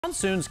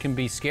Monsoons can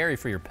be scary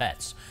for your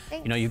pets.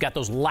 You know, you've got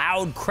those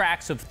loud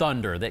cracks of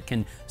thunder that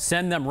can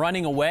send them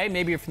running away.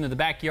 Maybe if in the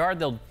backyard,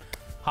 they'll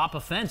hop a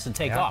fence and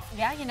take off.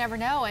 Yeah, you never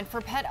know. And for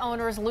pet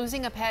owners,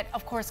 losing a pet,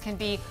 of course, can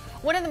be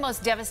one of the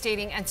most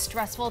devastating and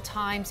stressful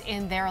times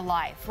in their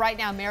life. Right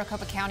now,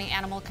 Maricopa County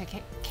Animal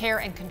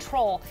Care and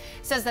Control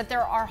says that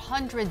there are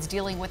hundreds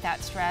dealing with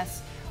that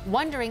stress,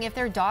 wondering if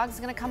their dog's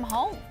going to come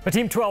home. But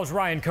Team 12's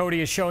Ryan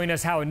Cody is showing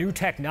us how a new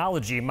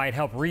technology might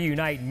help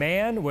reunite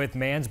man with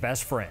man's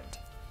best friend.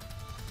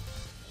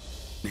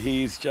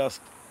 He's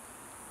just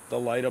the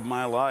light of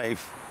my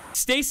life.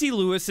 Stacy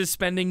Lewis is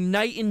spending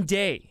night and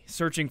day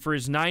searching for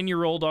his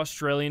 9-year-old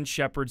Australian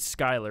Shepherd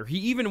Skylar. He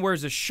even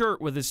wears a shirt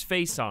with his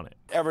face on it.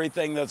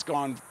 Everything that's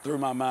gone through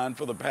my mind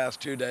for the past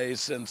 2 days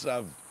since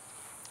I've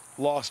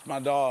lost my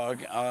dog,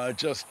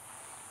 just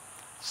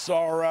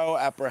sorrow,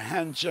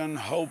 apprehension,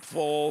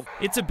 hopeful.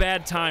 It's a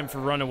bad time for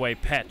runaway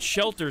pets.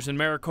 Shelters in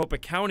Maricopa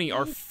County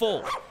are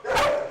full.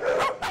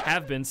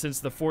 Have been since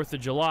the 4th of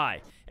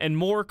July. And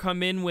more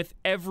come in with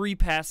every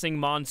passing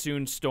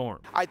monsoon storm.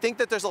 I think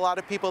that there's a lot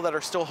of people that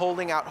are still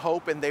holding out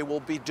hope, and they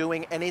will be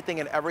doing anything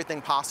and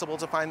everything possible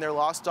to find their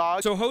lost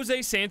dog. So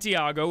Jose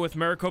Santiago with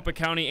Maricopa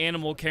County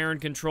Animal Care and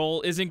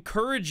Control is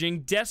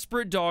encouraging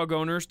desperate dog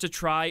owners to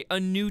try a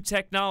new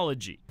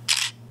technology.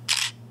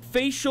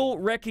 Facial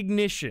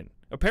recognition.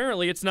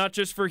 Apparently, it's not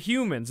just for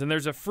humans, and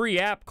there's a free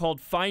app called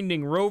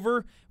Finding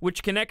Rover,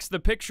 which connects the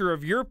picture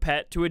of your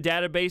pet to a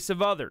database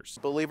of others.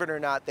 Believe it or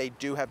not, they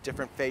do have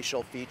different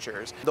facial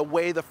features. The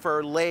way the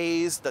fur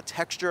lays, the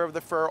texture of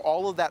the fur,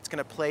 all of that's going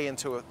to play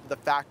into the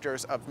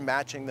factors of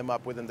matching them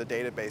up within the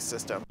database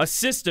system. A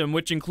system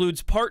which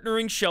includes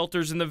partnering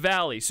shelters in the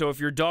valley, so if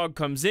your dog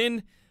comes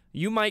in,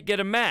 you might get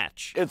a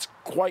match. It's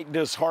quite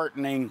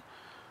disheartening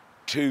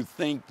to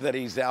think that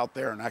he's out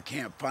there and I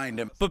can't find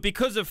him. But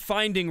because of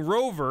Finding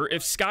Rover,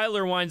 if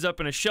Skylar winds up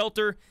in a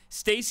shelter,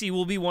 Stacy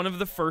will be one of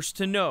the first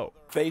to know.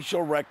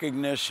 Facial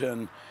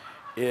recognition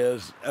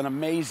is an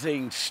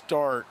amazing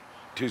start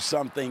to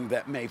something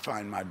that may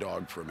find my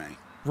dog for me.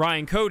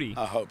 Ryan Cody.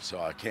 I hope so.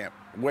 I can't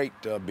wait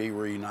to be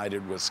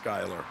reunited with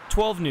Skylar.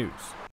 12 News.